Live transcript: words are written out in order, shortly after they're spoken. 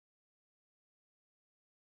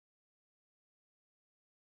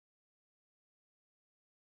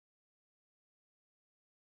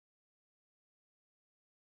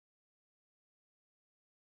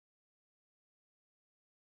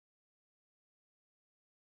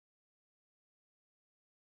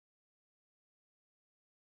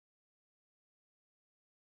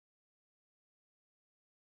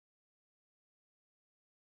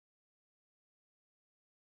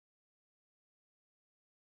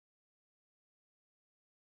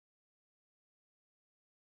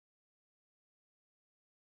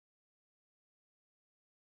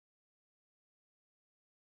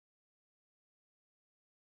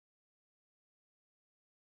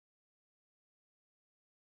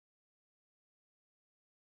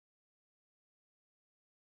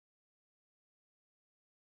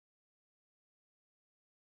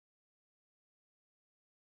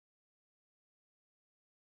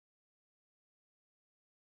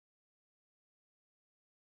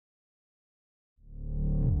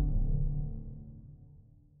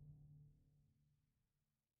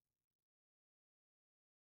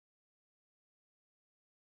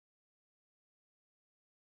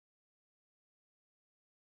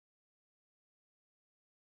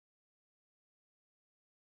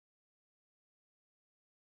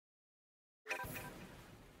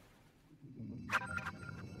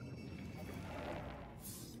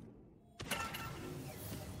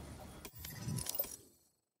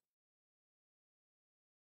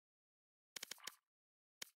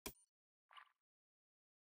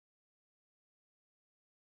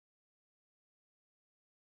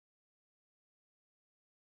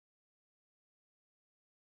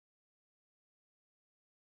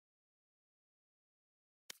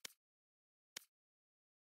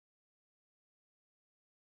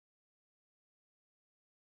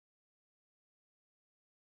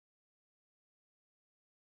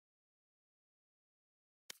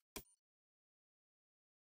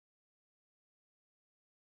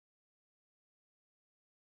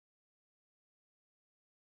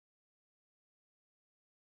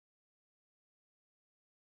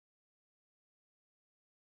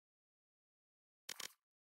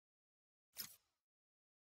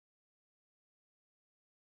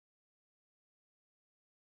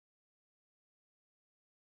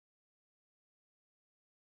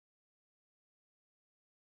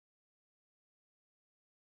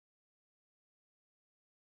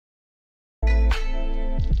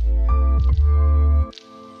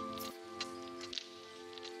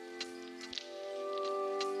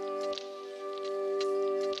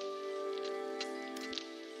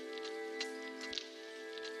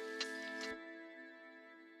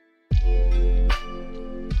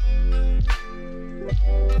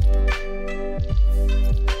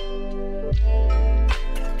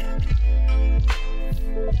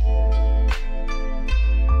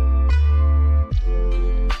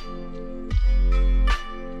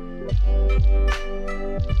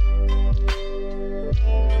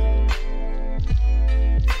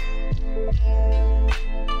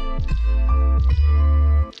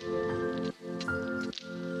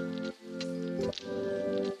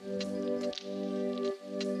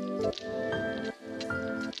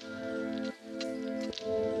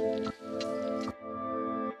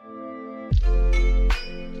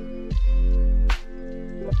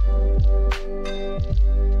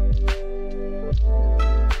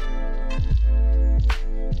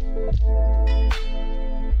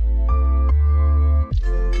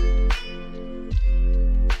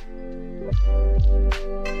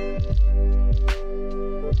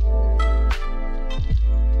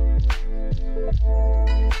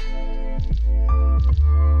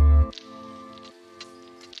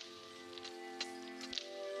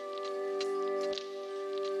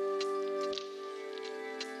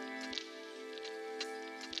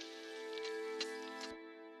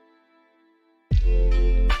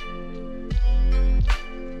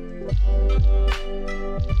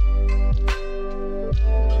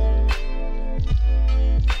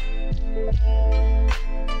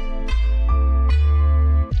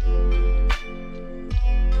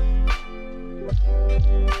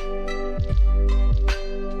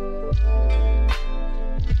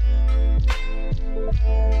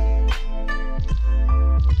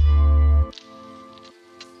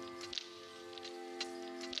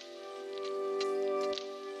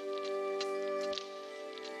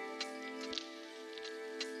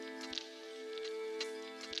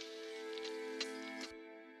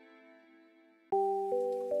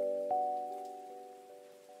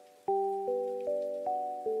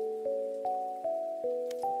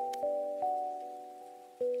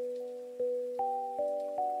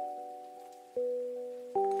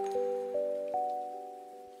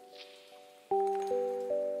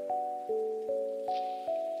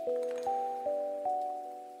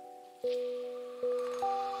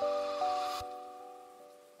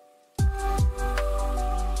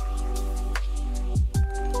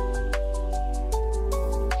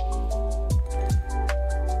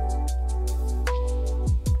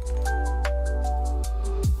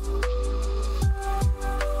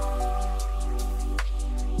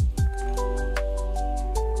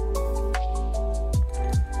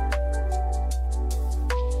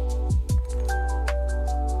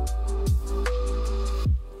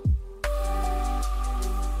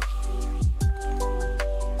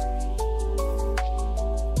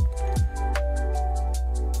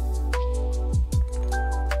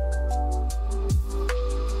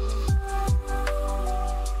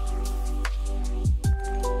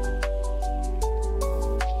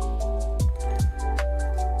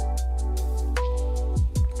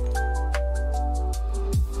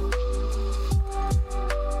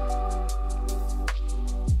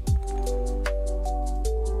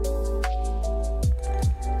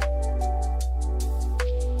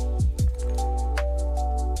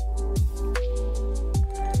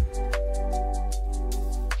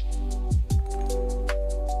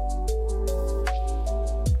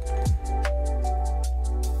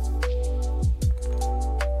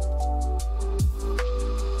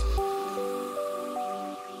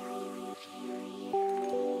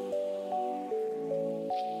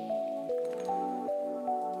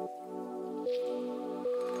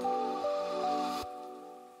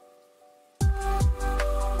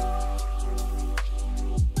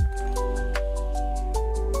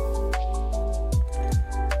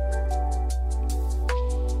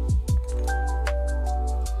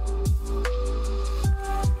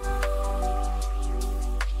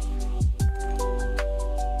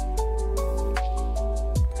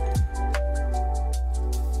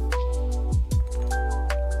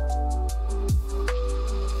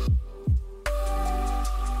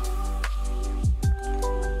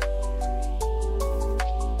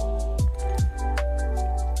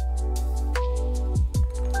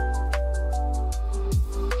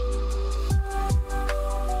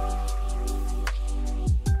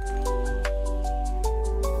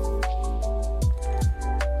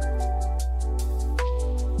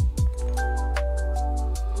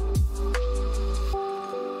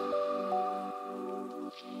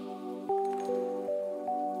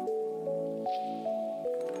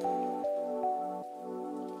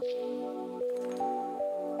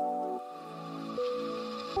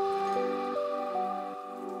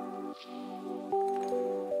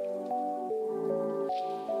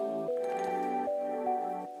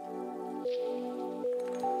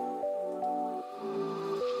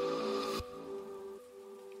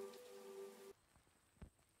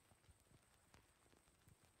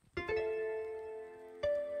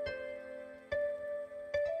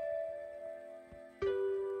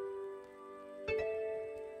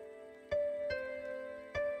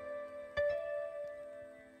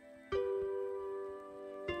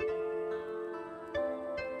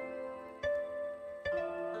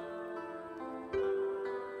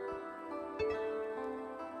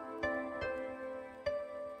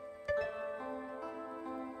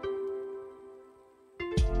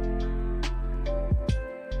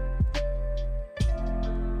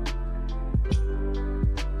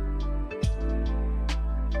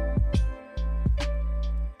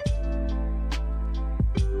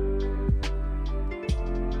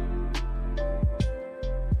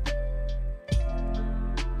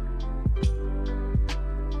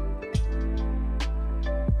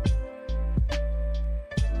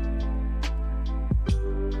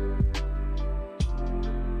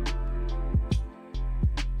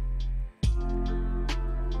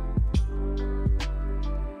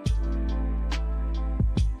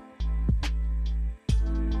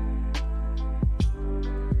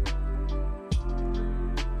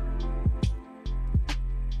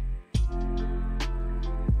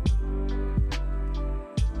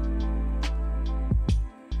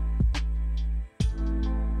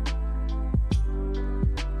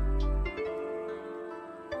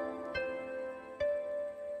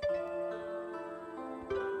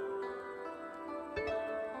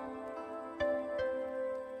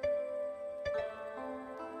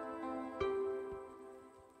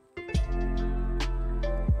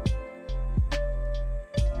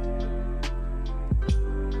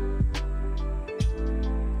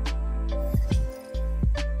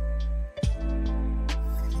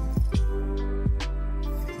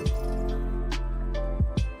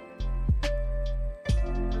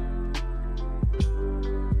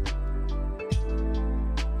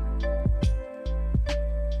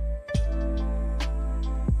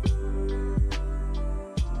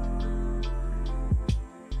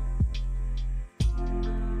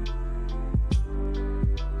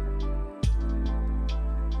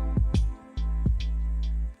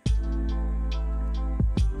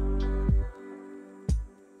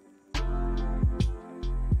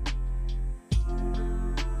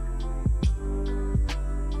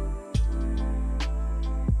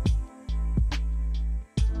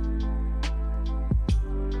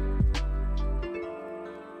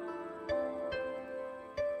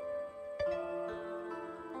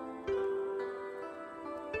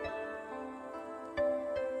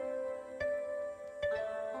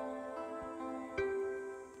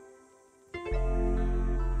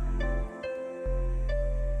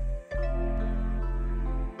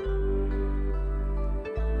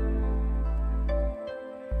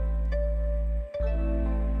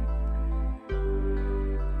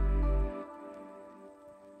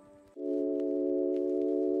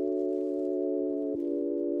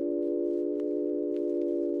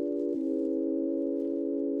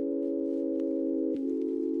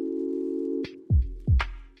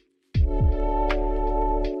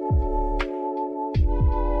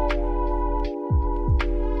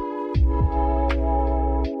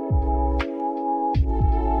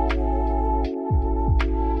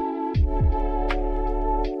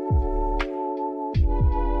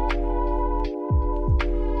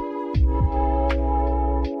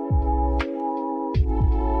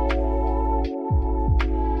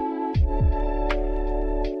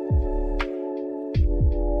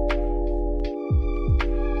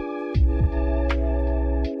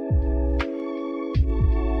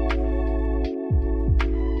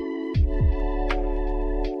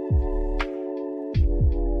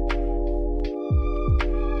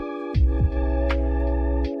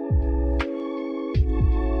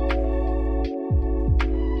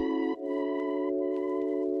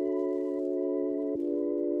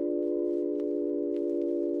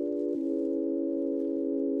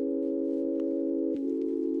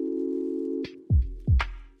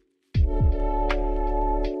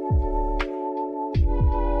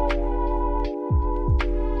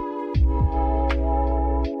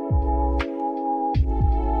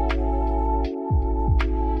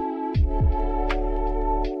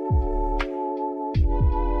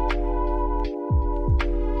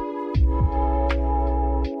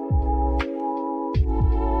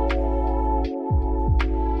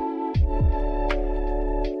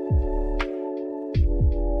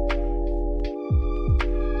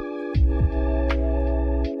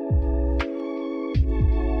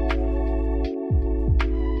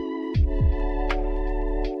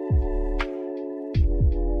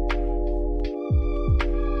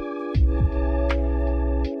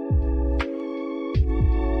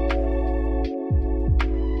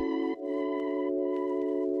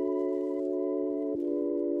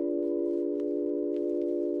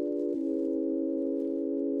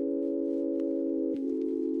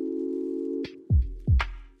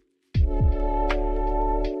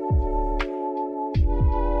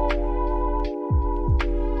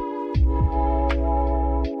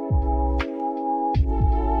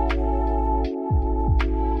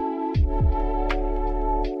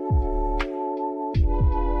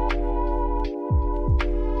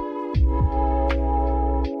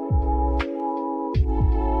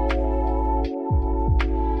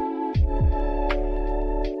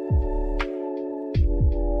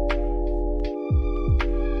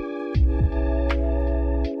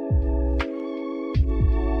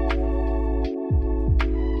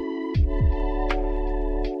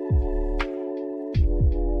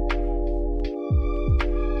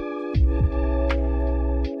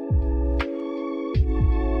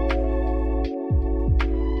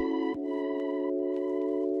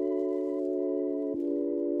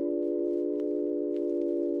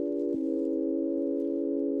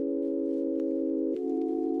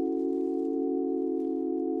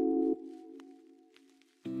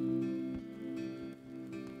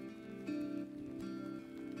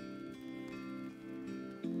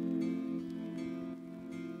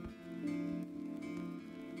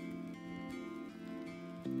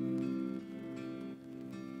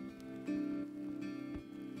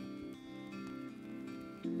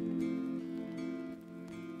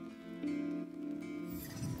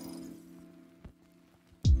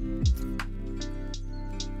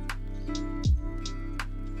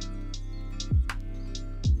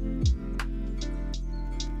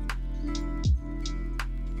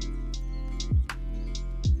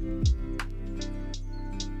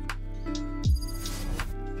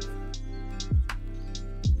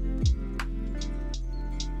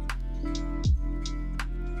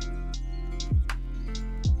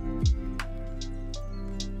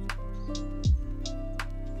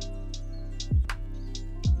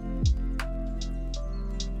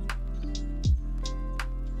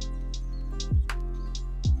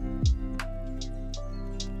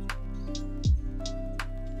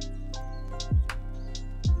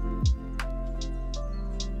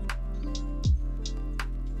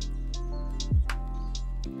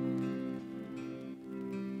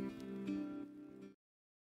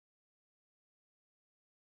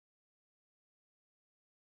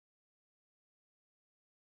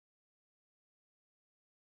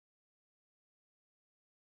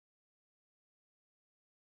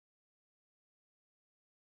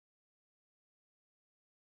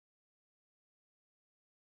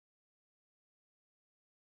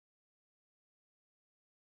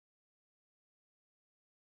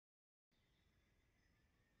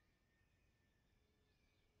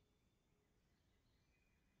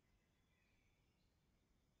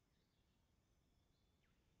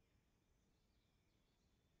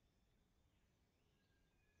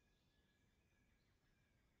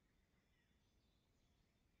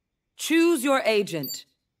Choose your agent.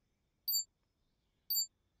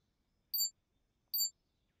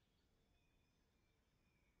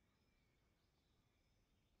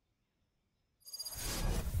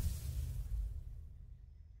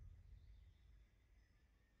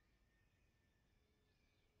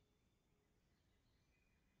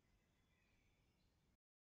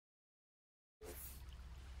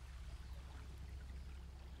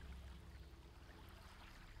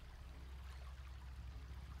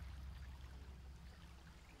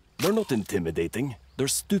 They're not intimidating, they're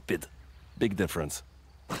stupid. Big difference.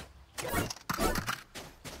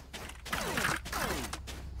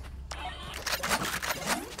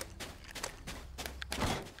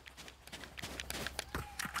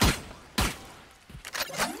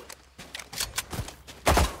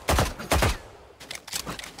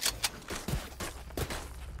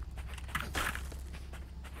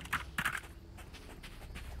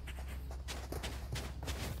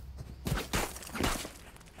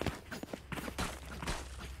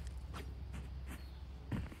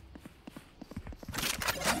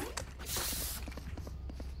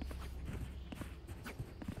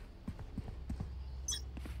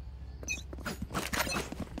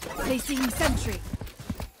 Placing sentry.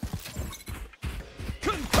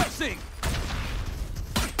 Concussing!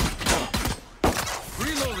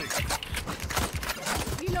 Reloading!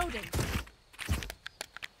 Reloading.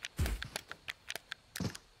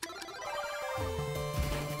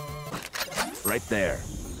 Right there.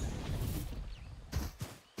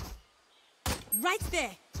 Right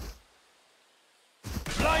there.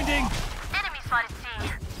 Blinding! Enemy spotted C.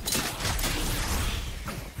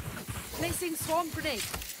 Placing swarm grenade.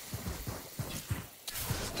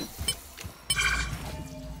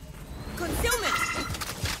 Concealment.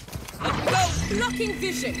 Blocking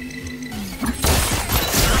vision.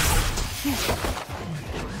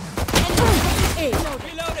 Enemy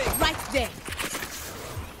Reloading! right there.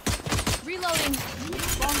 Reloading.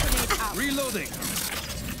 Swarm grenade out. Reloading!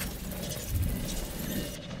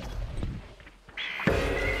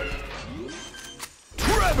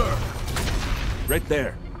 Trevor! Right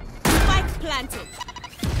there. Spike planted.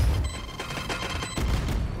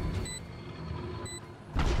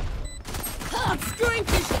 Obscuring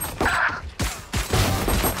vision.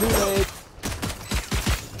 Too late.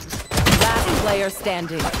 Last player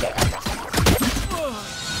standing.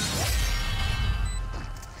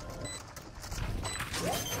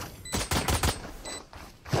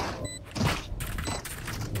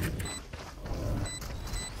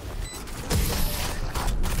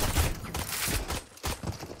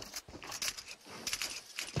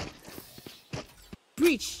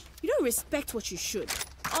 Breach. You don't respect what you should.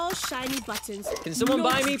 All shiny buttons. Can someone no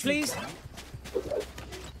buy me, victory. please?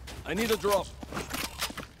 I need a drop.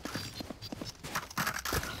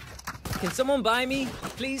 Can someone buy me,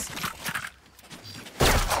 please?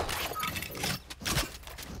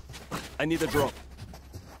 I need a drop.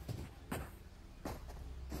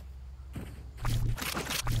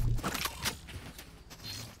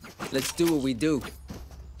 Let's do what we do.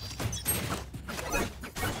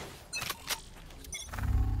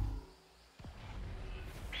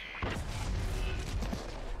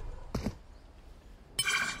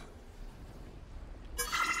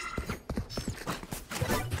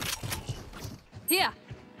 Here.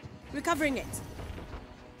 Recovering it.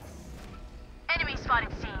 Enemy spotted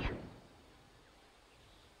C.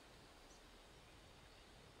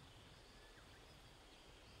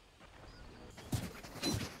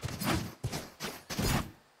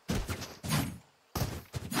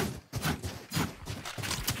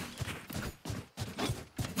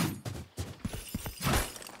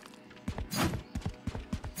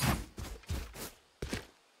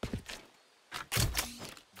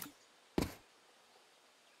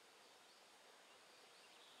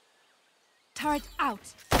 Turret out.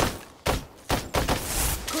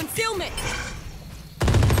 Concealment.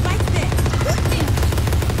 Right there.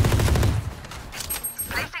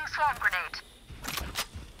 Placing swarm grenade.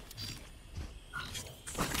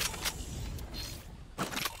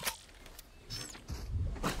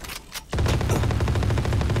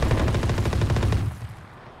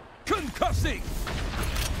 Concussing!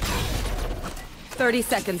 30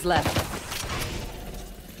 seconds left.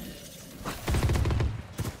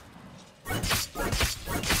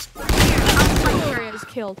 Area is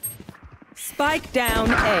killed. Spike down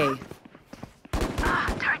A.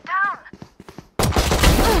 Turret down.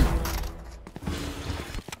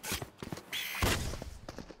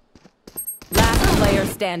 Last player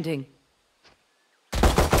standing.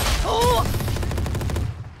 Oh!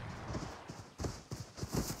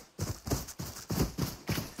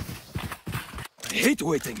 I hate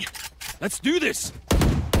waiting. Let's do this!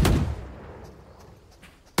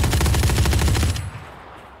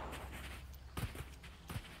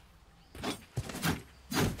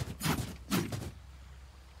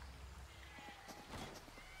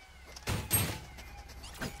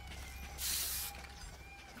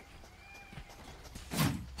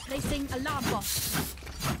 Placing alarm bot.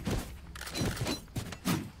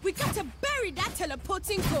 We gotta bury that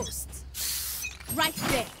teleporting ghost. Right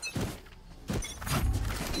there.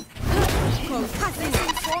 Passing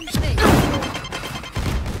swarm grenade.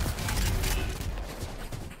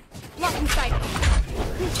 Blocking sight.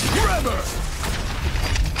 Grabber!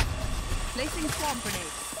 Placing swarm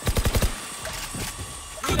grenade.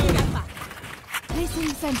 Taking that back.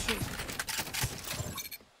 Placing sentry.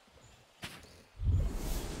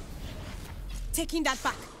 Taking that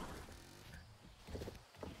back.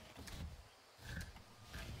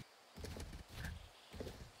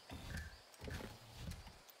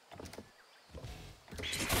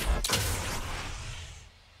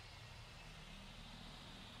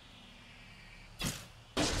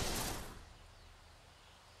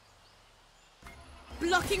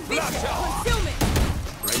 Blocking vision. Concealment.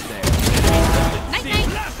 Right there. Night night.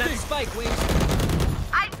 That spike, Wings.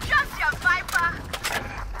 I just your Viper.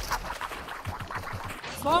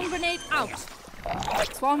 Swarm grenade out.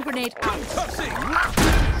 Swarm grenade out.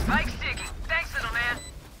 Spike sticky. Thanks, little man.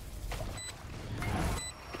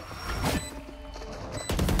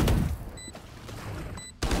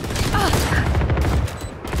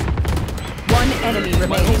 One enemy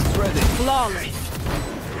remaining. Ready. Flawless.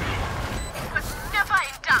 Was never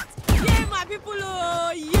in doubt. Yeah, my people.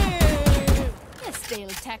 Oh, yeah. Their stale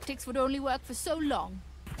tactics would only work for so long.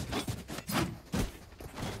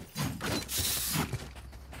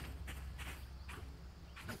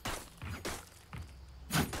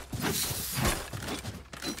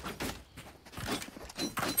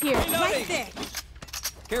 Here, right Reloading. there.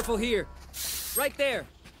 Careful here. Right there.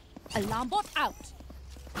 Alarm bot out.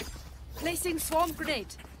 Placing swarm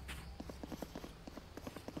grenade.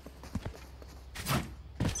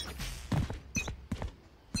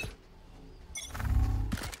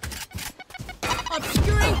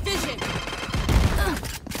 Obscuring vision.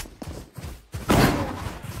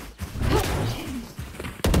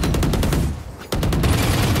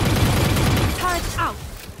 Turret out.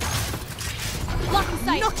 Blocking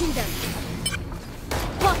sight. Knocking them.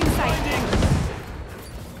 Blocking sight.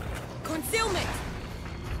 Concealment.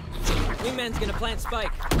 Wingman's gonna plant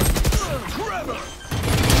spike. Grabber!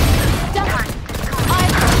 Done.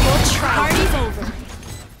 I'm your try. Party's over.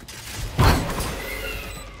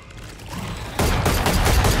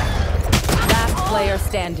 Last player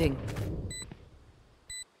standing.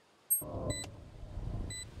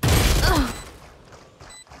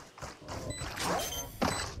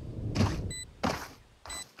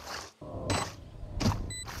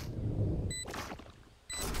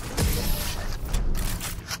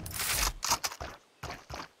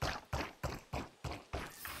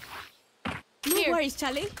 No Here. worries,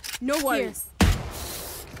 Charlie. No worries.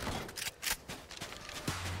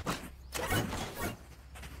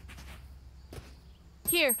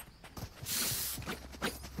 Here.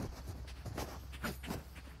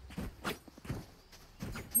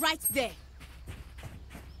 Right there.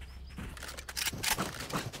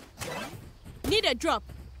 Need a drop.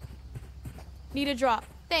 Need a drop.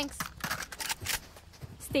 Thanks.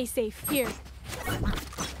 Stay safe. Here.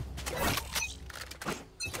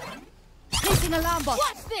 Placing alarm bot.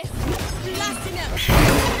 What's this? Blasting up.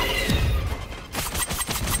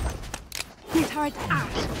 Turret out.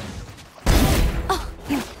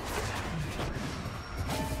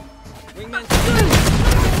 Wingman's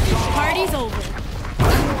Party's over.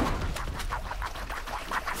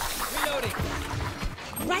 reloading.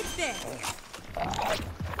 Right there.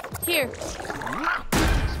 Here.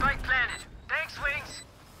 Spike planted. Thanks, Wings.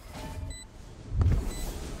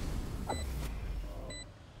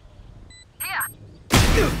 Here.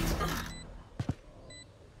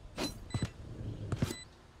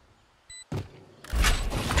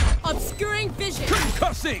 Obscuring vision.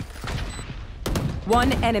 Concussing!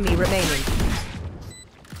 One enemy remaining.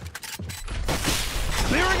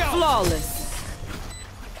 Clearing out! Flawless.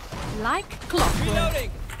 Like clockwork.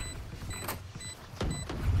 Reloading.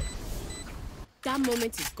 That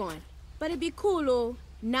moment is gone. But it'd be cool, oh.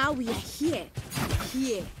 Now we are here.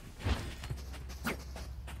 Here.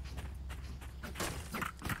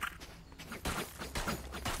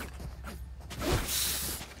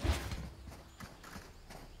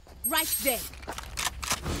 Right there.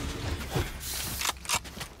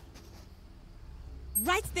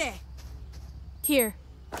 Right there. Here.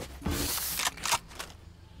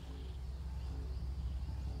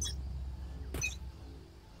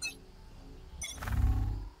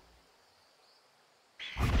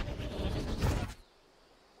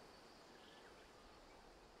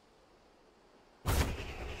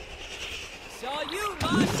 Saw you,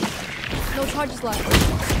 man. No charges left.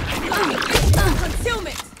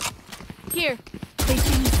 Concealment. Here.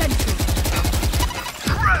 Placing sentry.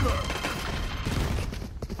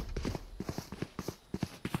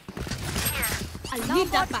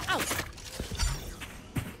 that back. Out.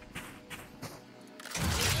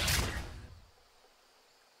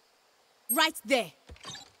 Right there.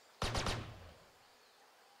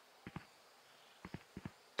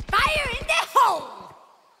 Fire in the hole!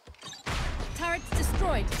 Turret's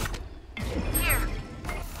destroyed. Here.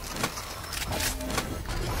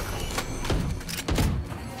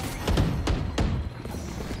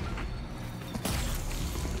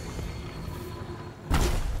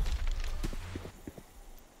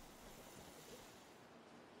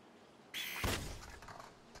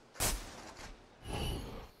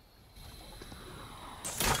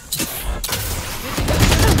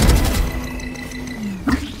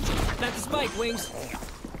 Not the spike, Wings.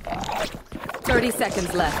 30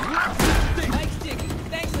 seconds left. Spike's digging.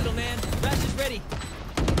 Thanks, little man. Rash is ready.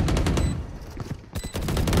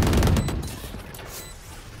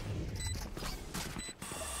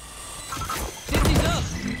 Dizzy's up.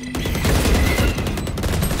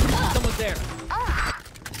 Someone's there.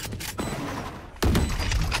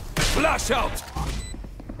 Flash out!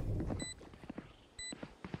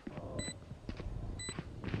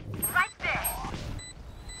 Right there.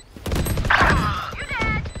 You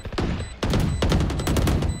dead.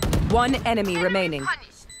 One enemy remaining.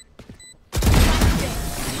 Punished.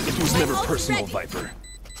 It was never ult is personal, ready. Viper.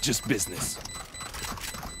 Just business.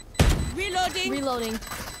 Reloading. Reloading.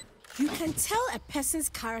 You can tell a person's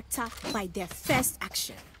character by their first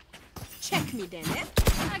action. Check me then, eh?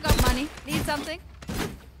 I got money. Need something?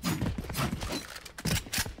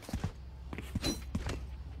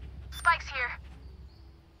 Spike's here.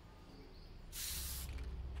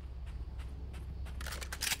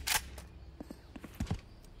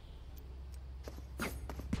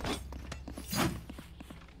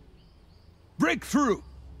 Breakthrough!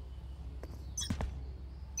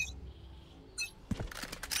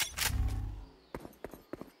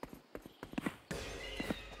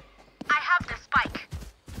 I have the spike.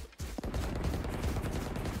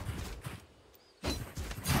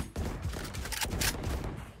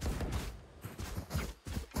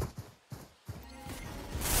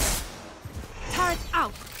 Turret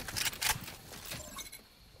out.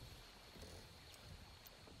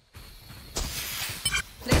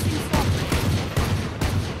 Placing swamp grenade.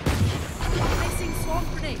 Placing swamp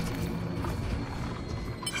grenade.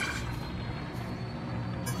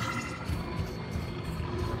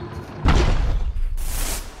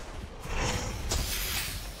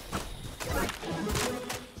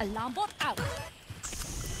 Alarm bot out.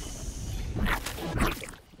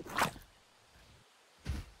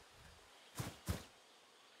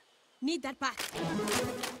 Need that back.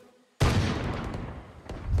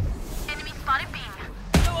 Enemy spotted B.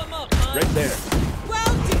 Throw him up, huh? Right there.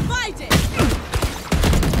 Well divided.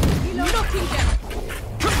 Looking them.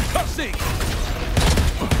 Concussing!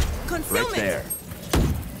 Concealment. Right there.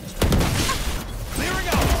 Clearing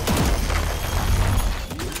out!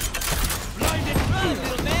 Blinded! Run,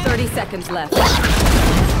 little man. 30 seconds left.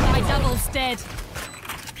 My double's dead.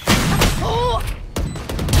 Oh!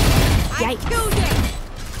 I killed it.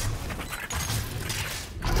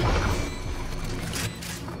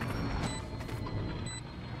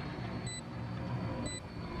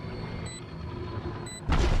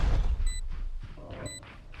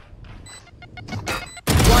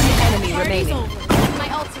 One enemy Party's remaining. over. My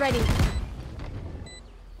ult's ready.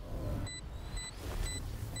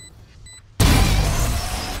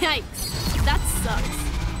 Yikes. That sucks.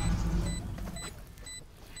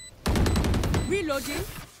 Reloading.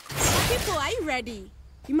 People, are you ready?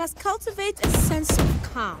 You must cultivate a sense of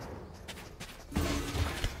calm.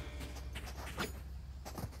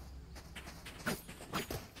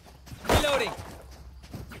 Reloading.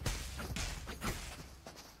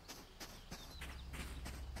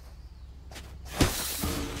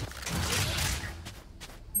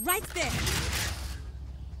 Right there.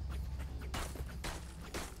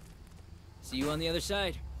 See you on the other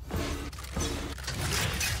side.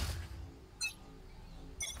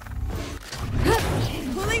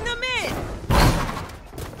 Pulling them in.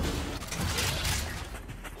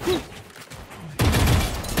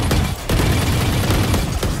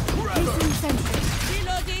 Placing sentry.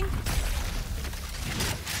 Reloading.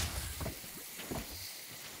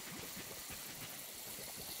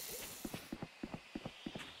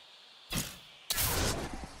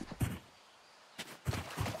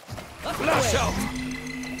 Flash out!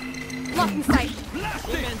 Blocking sight.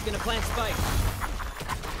 Wingman's gonna plant spike.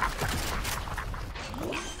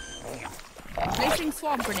 Placing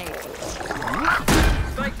swamp grenade.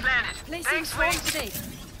 Spike planted. Placing Thanks, swamp Wings. grenade.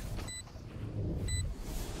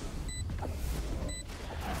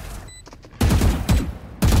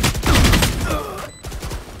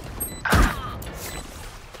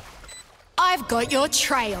 I've got your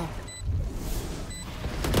trail.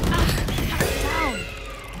 Down.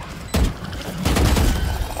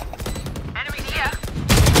 Enemy here.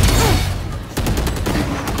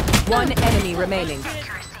 One enemy remaining.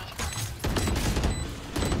 Accuracy.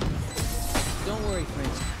 Don't worry,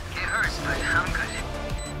 friends. It hurts, but I'm good.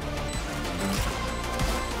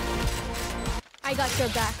 I got your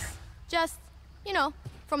backs. Just, you know,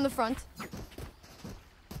 from the front.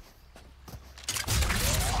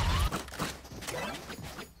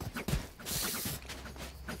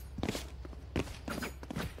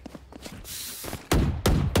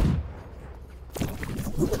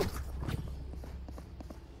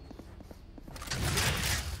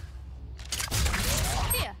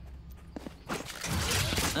 Here.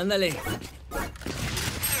 Ándale.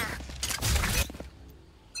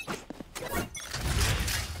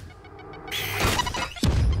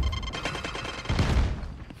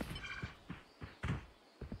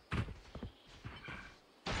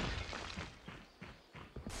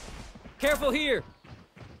 Careful here.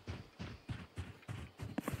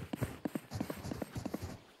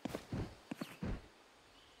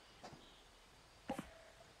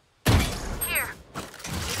 Here.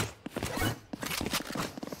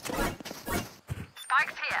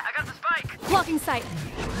 Spike's here. I got the spike. Blocking sight.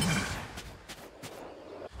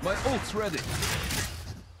 My ult's ready.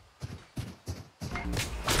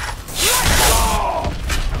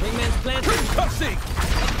 Wingman's planted. Concussing!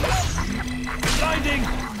 Blinding!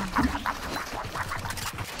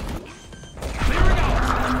 Clearing out!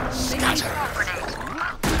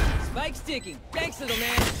 Spike sticking. Thanks, little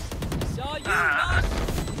man. Saw you, Mosh.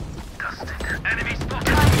 Dusted. Enemy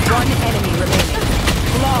spotted. One enemy remaining.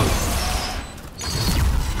 Long.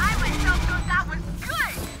 I myself thought that was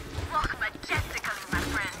good. Walk majestically, my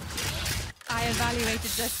friend. I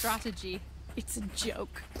evaluated their strategy. It's a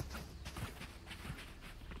joke.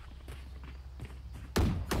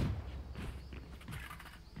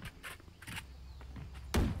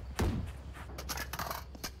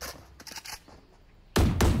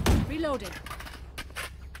 Reloaded.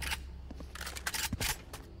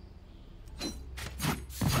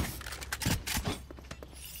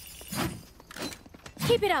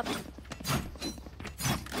 Keep it up.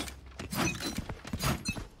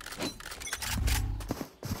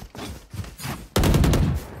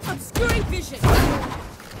 Obscuring vision.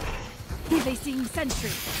 Evasive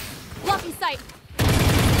sentry. Blocking sight.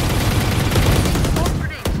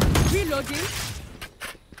 Reloading.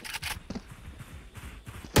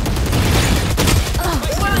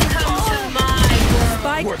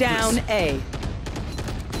 Spike down A.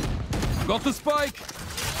 Got the spike!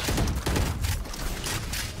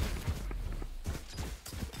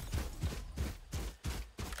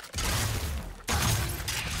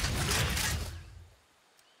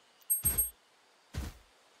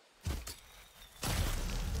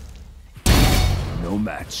 No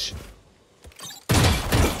match.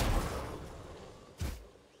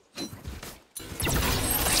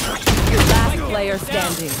 Last player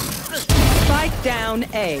standing. Spike down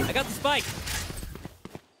A. I got the spike.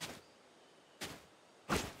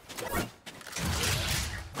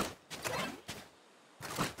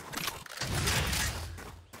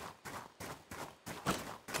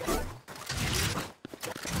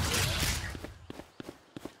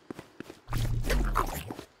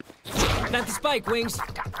 Plant the spike, Wings.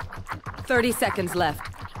 30 seconds left.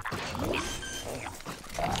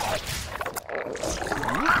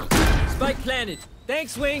 Spike planted.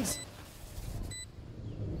 Thanks, Wings.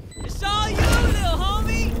 It's all you, little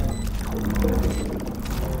homie.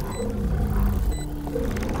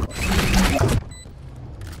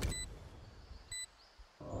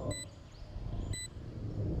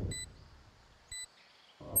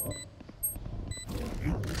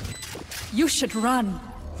 You should run.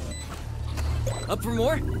 Up for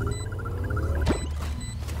more?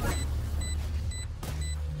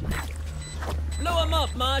 Blow him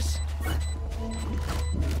up, Mosh.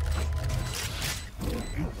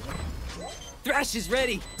 Thrash is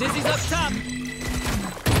ready. Dizzy's up top.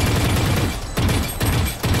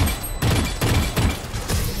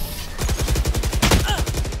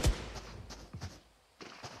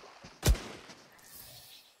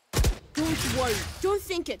 Don't worry. Don't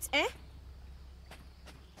think it's, eh?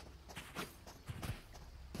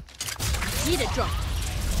 Need a drop.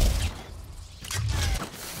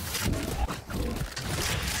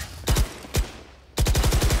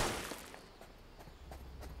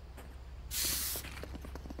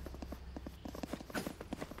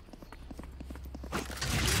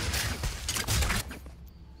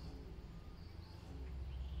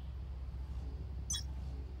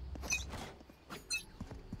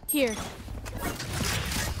 Here.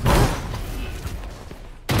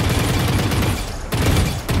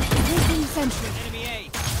 sentry. Enemy A.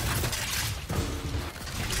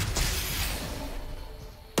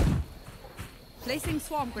 Placing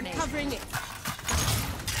swarm grenade. Covering it.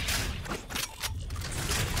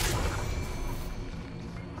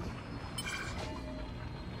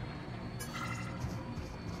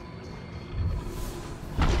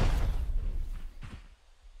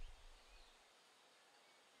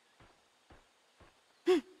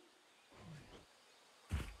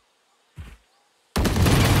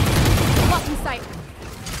 Blocking sight.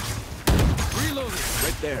 Reloading.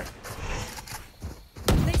 Right there.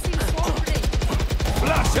 Placing swarm grenade.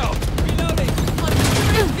 Flash out. Reloading.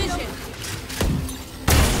 Obscuring vision.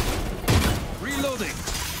 Reloading.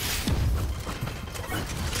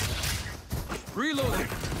 Reloading.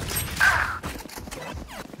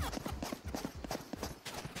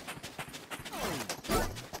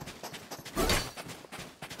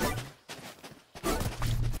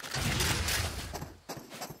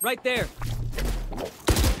 Right there.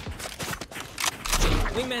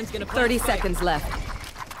 Wingman's gonna plant 30 spike. seconds left.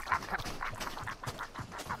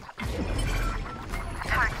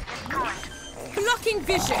 Blocking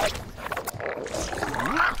vision.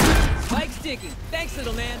 Spike's ticking. Thanks,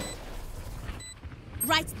 little man.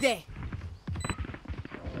 Right there.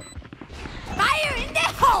 Fire in the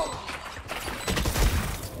hole!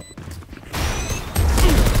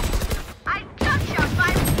 I got you,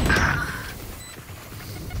 bud.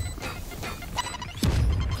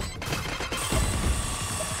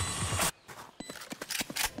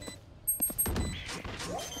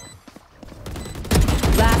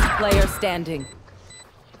 Last player standing.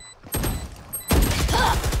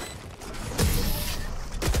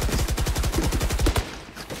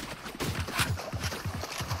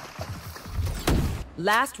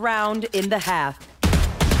 Last round in the half.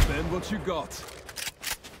 Spend what you got.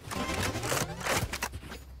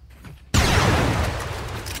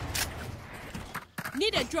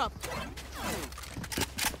 Need a drop.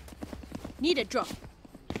 Need a drop.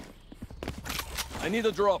 I need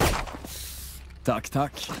a drop. Tack,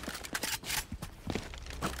 tack.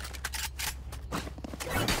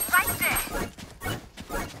 Right there.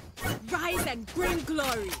 Rise and bring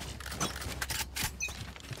glory.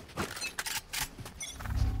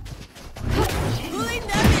 Pulling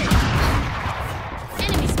them in.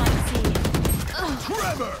 Enemy spotted C.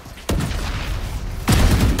 Trevor.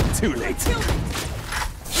 Too late.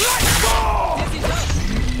 Dizzy's up.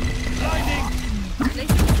 Blinding.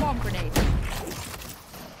 Placing swarm grenade.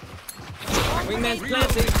 Wingman's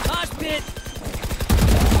planting. Mosh pit.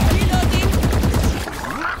 Reloading.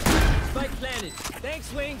 Spike planted. Thanks,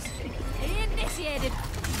 Wings. Initiated.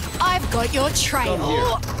 I've got your trail. Come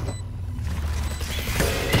here.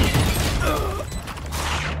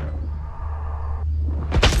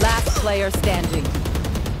 Last player standing.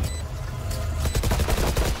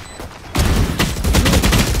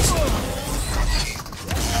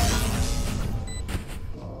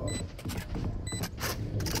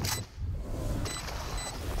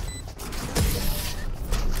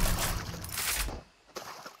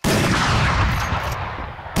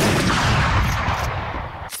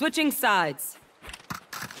 Switching sides.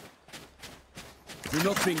 You're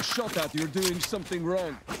not being shot at. You're doing something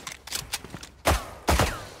wrong.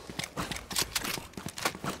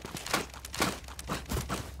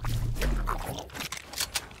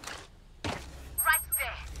 Right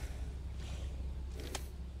there.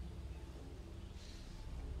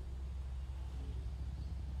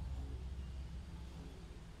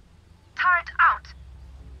 Turret out.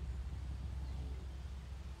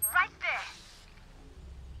 Right there.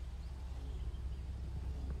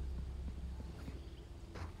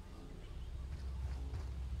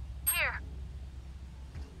 Here.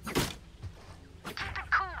 Keep it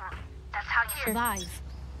cool. That's how you Survive.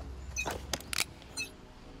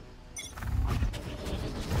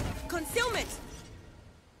 Concealment.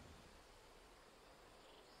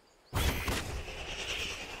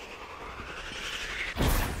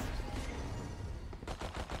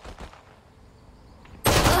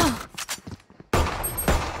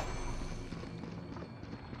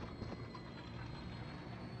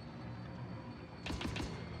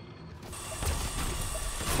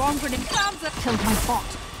 Swarm grenade. Killed my bot.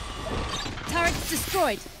 Turret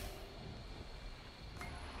destroyed.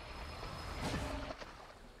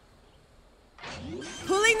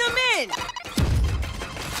 Pulling them in.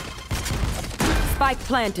 Spike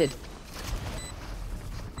planted.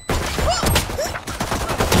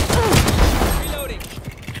 Reloading.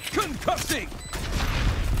 Concussing.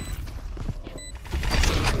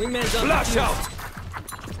 Wingman's on Flash the out.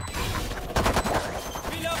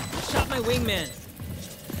 Reload. Shot my wingman.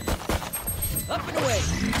 Up and away.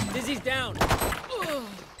 Dizzy's down.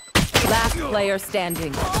 Last player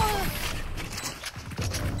standing.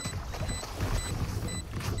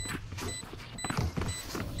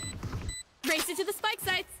 Race it to the spike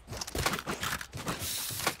sites.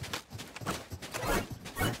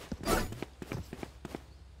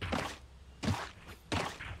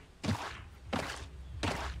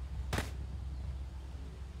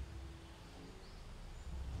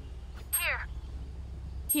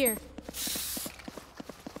 Here.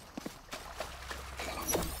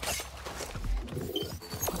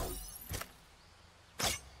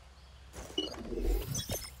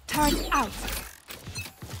 Turn out.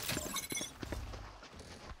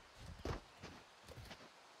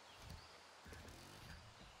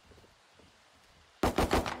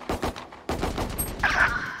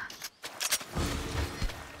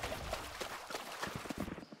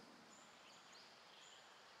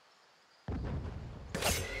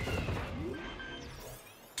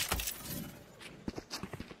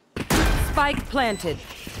 Spike planted.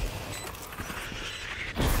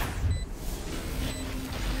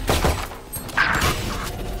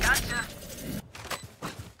 Gotcha.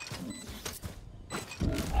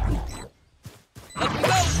 Up we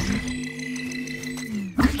go!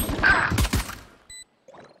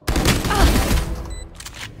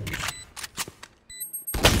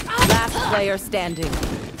 Last player standing.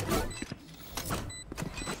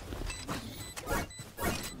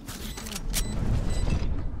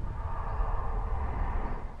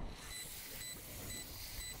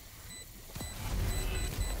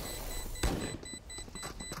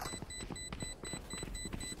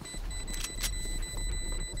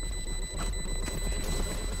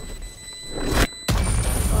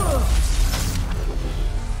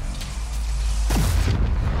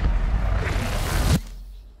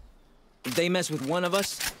 If they mess with one of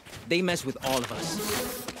us, they mess with all of us.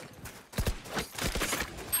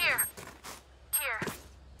 Here.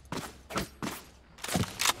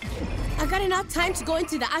 I got enough time to go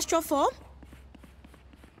into the astral form?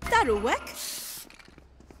 That'll work.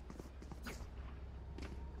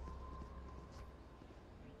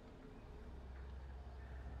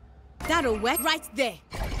 That'll work right there.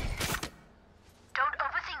 Don't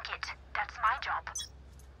overthink it. That's my job.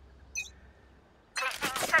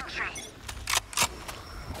 Placing sentry.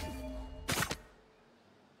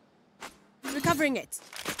 Recovering it.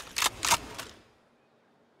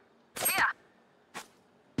 Here.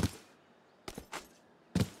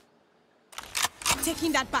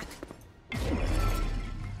 Taking that back.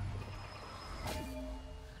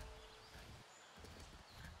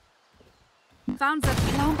 Found the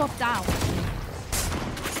clown bob down.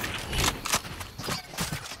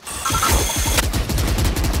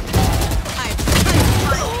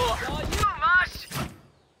 Too much.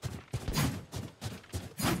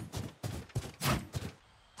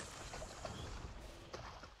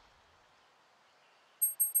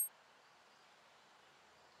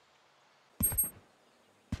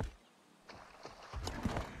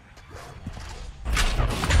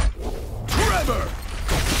 Trevor!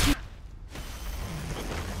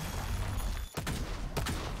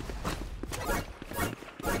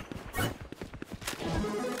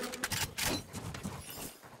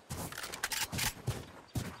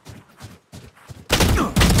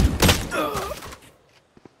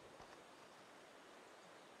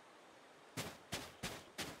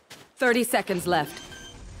 30 seconds left.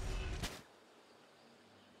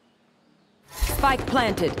 Spike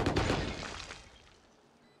planted.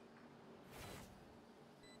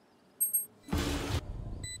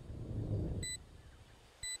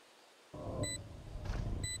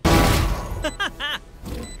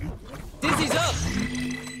 Dizzy's up!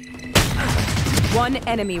 One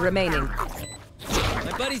enemy remaining.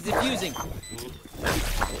 My buddy's defusing.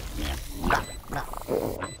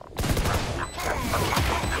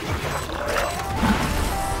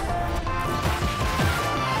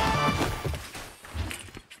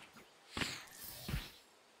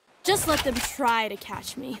 Just let them try to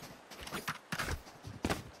catch me.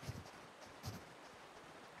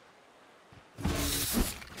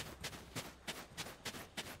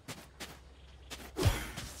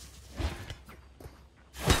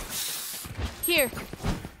 Here.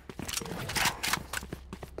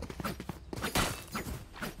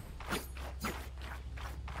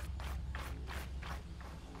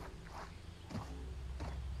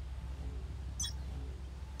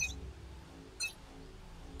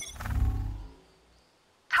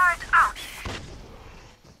 Turret out.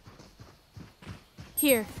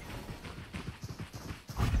 Here.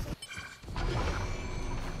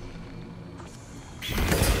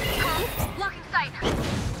 Blocking sight.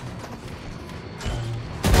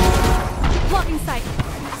 Blocking sight.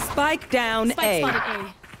 Spike down Spike A. spotted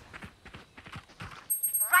A.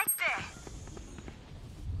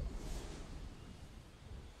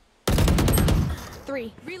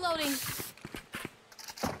 3. Reloading.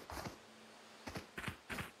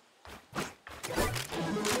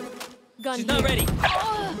 Gun She's here. not ready.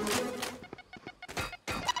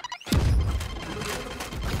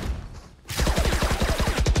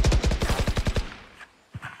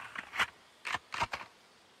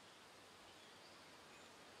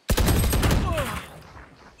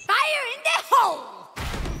 Fire in the hole!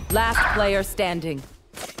 Last player standing.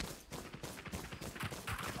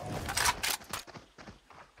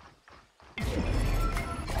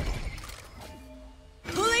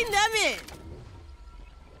 Pulling them in.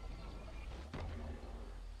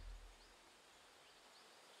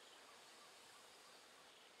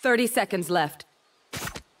 Thirty seconds left.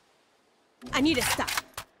 I need a stop.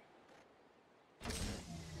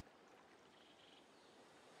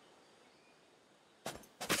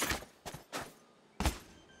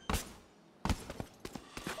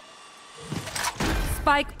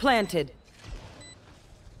 Spike planted.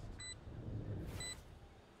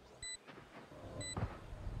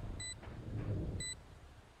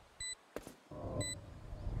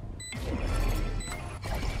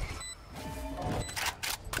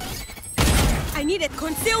 I needed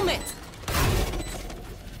concealment.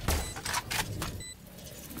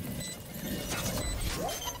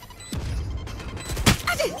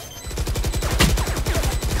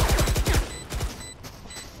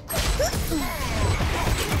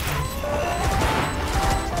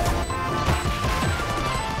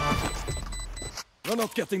 You're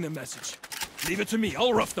not getting the message. Leave it to me,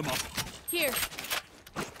 I'll rough them up. Here.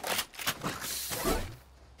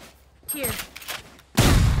 Here.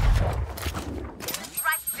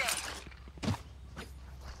 Right there.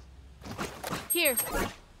 Here.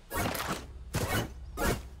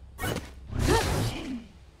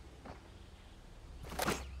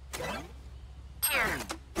 Here.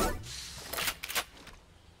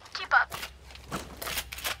 Keep up.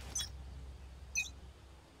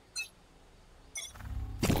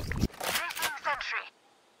 Placing sentry.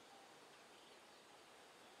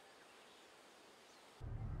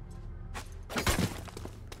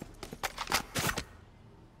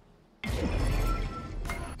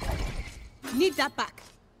 Need that back.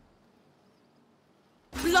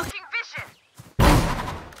 Blocking. Vision.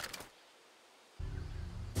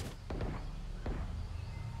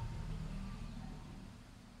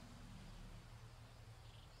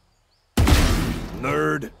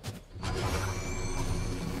 Nerd.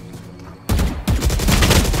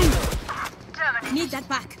 Terminate. Need that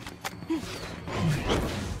back.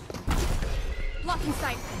 Blocking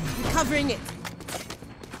sight. Recovering it.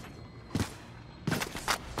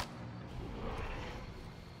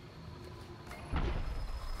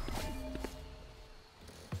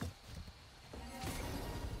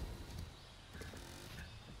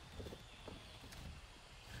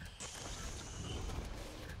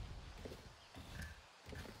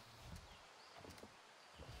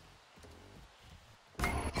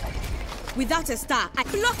 Without a star, I'm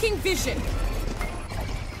blocking vision.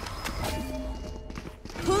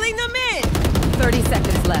 Pulling them in. 30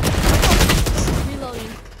 seconds left. Reloading.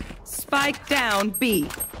 Spike down B.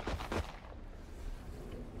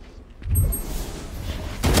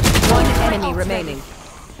 One enemy remaining.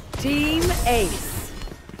 Team Ace.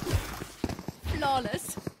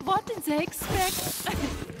 Flawless. What did they expect?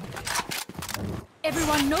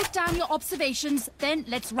 Everyone note down your observations, then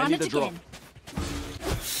let's run need it a drop. again.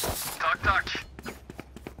 Talk, talk.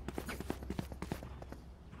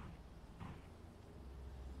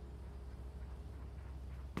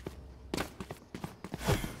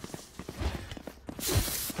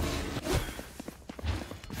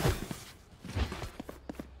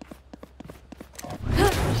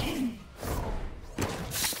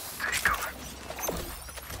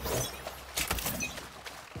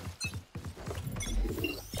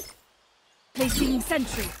 Placing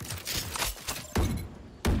sentry.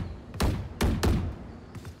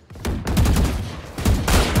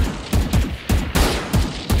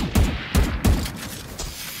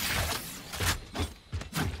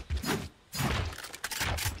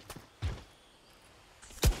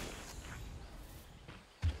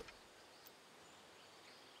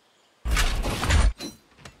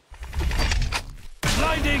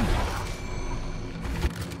 Blinding!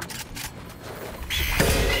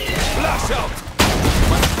 Flash out!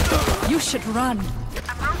 You should run.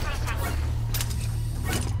 I'm rotating.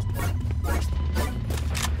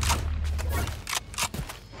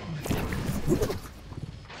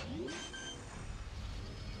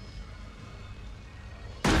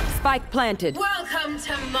 Spike planted. Welcome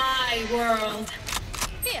to my world.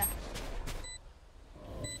 Here.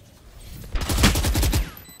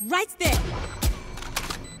 Right there.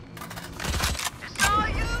 The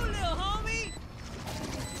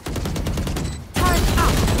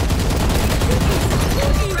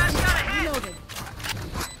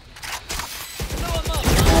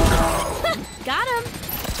Got him.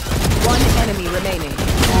 One enemy remaining.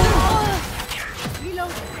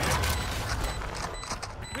 Reload.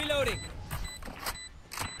 Reloading.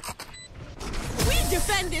 We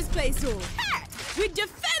defend this place, oh. We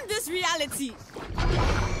defend this reality.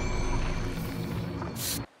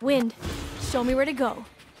 Wind, show me where to go.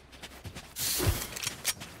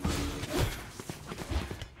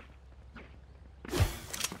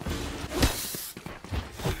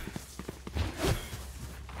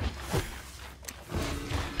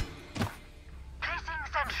 Placing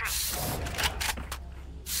sentry.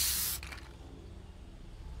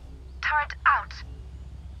 Turret out.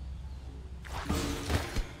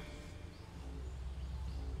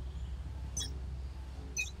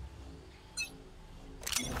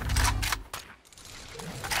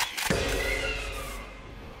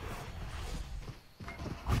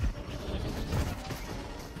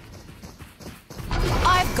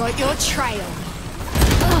 I've got your trail.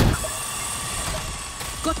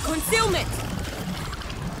 Got concealment.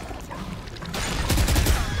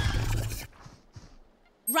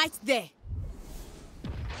 Right there.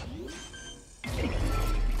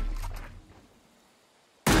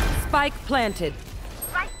 Spike planted.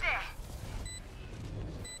 Right there.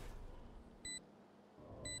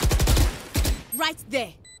 Right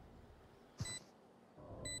there.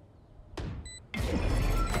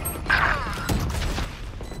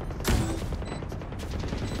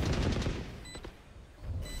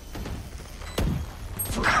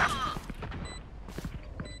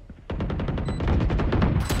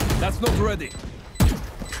 That's not ready.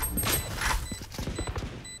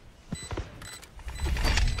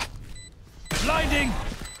 Blinding!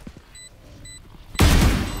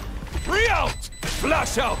 Free out!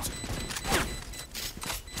 Flash out!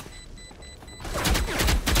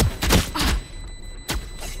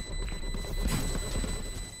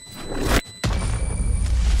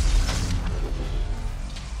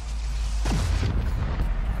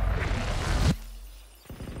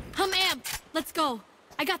 I'm amped. Let's go.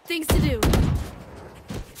 I got things to do.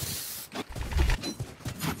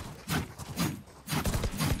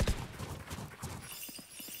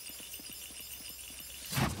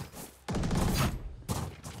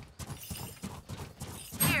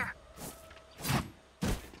 Here.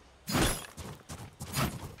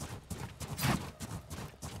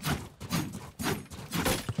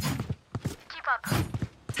 Keep up.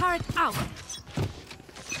 Turret out.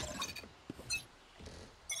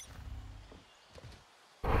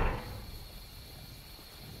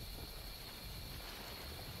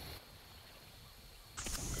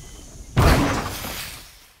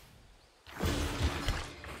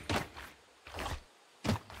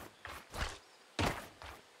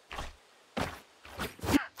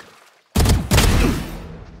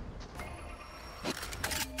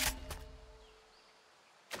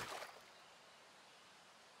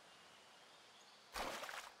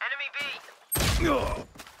 Enemy B.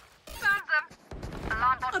 Found them.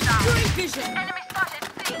 Alarm bot down. Obscuring vision. Enemy spotted.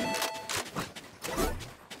 C.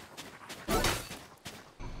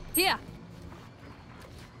 Here.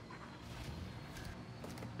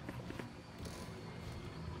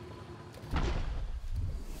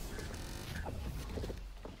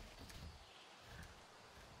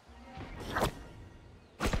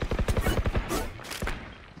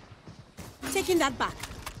 Taking that back.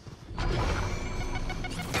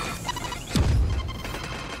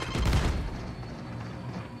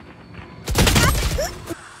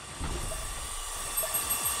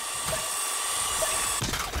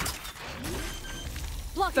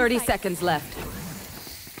 Blocking 30 sight. seconds left.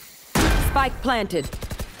 Spike planted.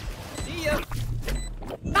 See ya.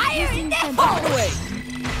 Fire in the All hole! the way.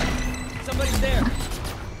 Somebody's there.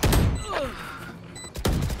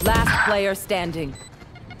 Last player standing.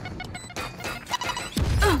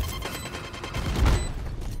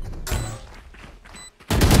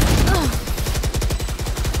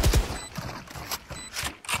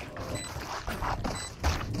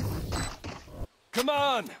 Come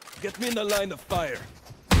on! Get me in the line of fire.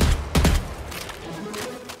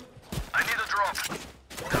 I need a drop.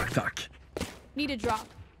 Tack. Need a drop.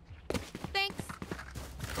 Thanks.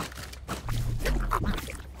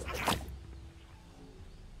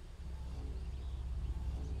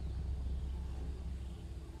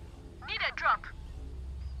 Need a drop.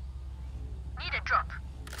 Need a drop.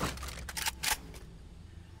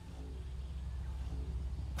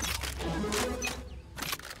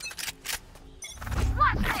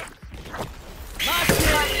 Watch this.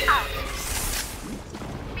 Lights out.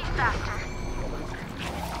 Be faster.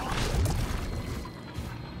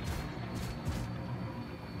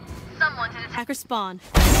 Someone to the Hacker spawn.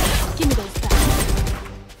 Give me those back.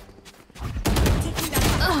 Taking that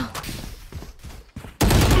back.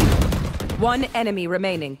 One enemy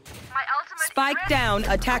remaining. My ultimate Spike down,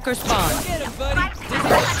 attacker spawn. Get him, buddy.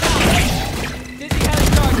 Dizzy has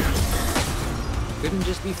target. Couldn't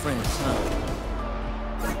just be friends, huh?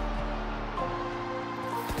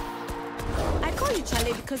 I call you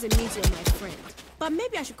Chale because it means you're my friend. But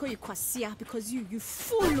maybe I should call you Kwasia because you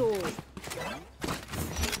fool.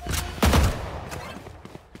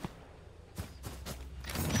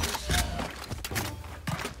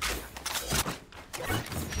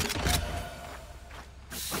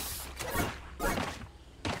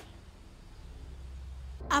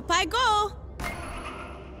 Up I go.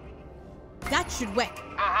 That should work.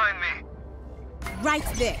 behind me. Right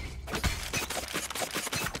there.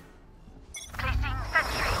 Placing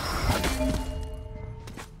sentry.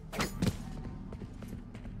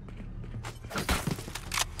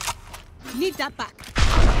 Need that back.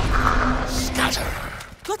 Scatter.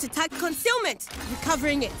 Got to tag concealment.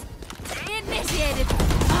 Recovering it. Initiated.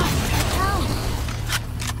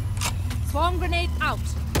 Swarm grenade out.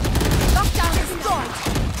 Lockdown destroyed.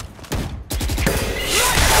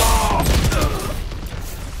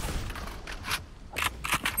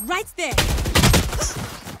 Right there.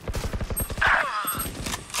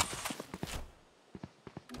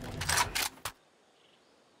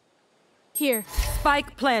 Here.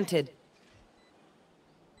 Spike planted.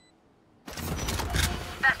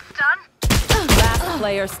 That's done. Last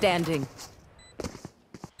player standing.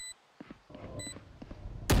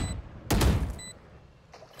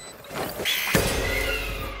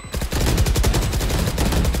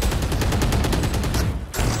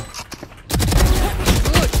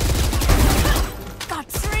 Got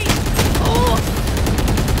three.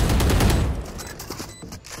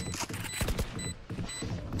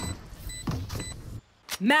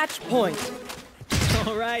 Match point.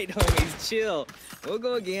 All right, homies, chill. We'll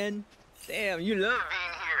go again. Damn, you love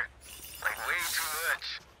Being here. Like way too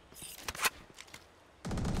much.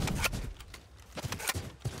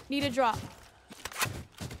 Need a drop.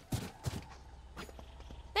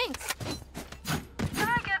 Thanks. Can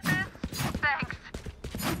I get this? Thanks.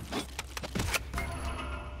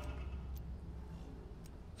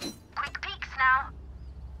 Quick peeks now.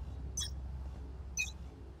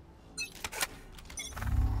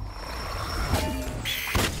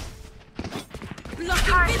 Blocking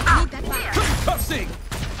Turret this. out. Need that back. Cuffsing!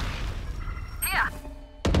 Here.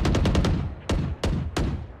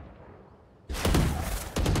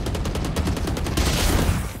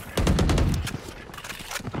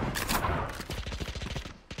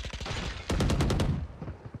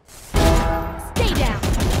 Stay down.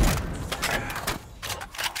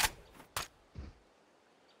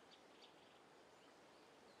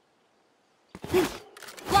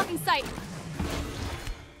 Blocking sight.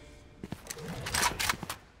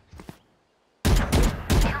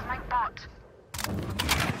 Here's my bot.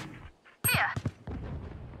 Here.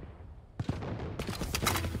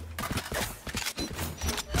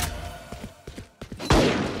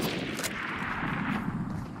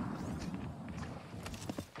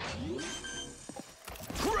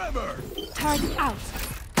 Trevor! Target out.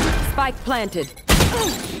 Spike planted.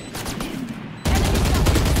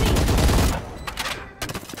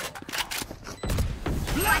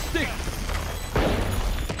 Plastic!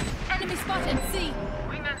 Enemy spotted. C.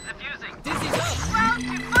 Wingman's defusing. Dizzy's up. Round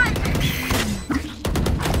to find it.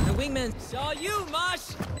 The wingman saw you,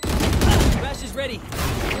 Mosh. Crash is ready.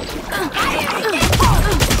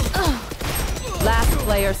 Last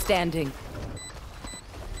player standing.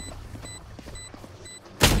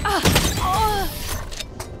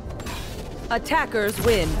 Attackers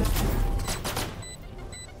win.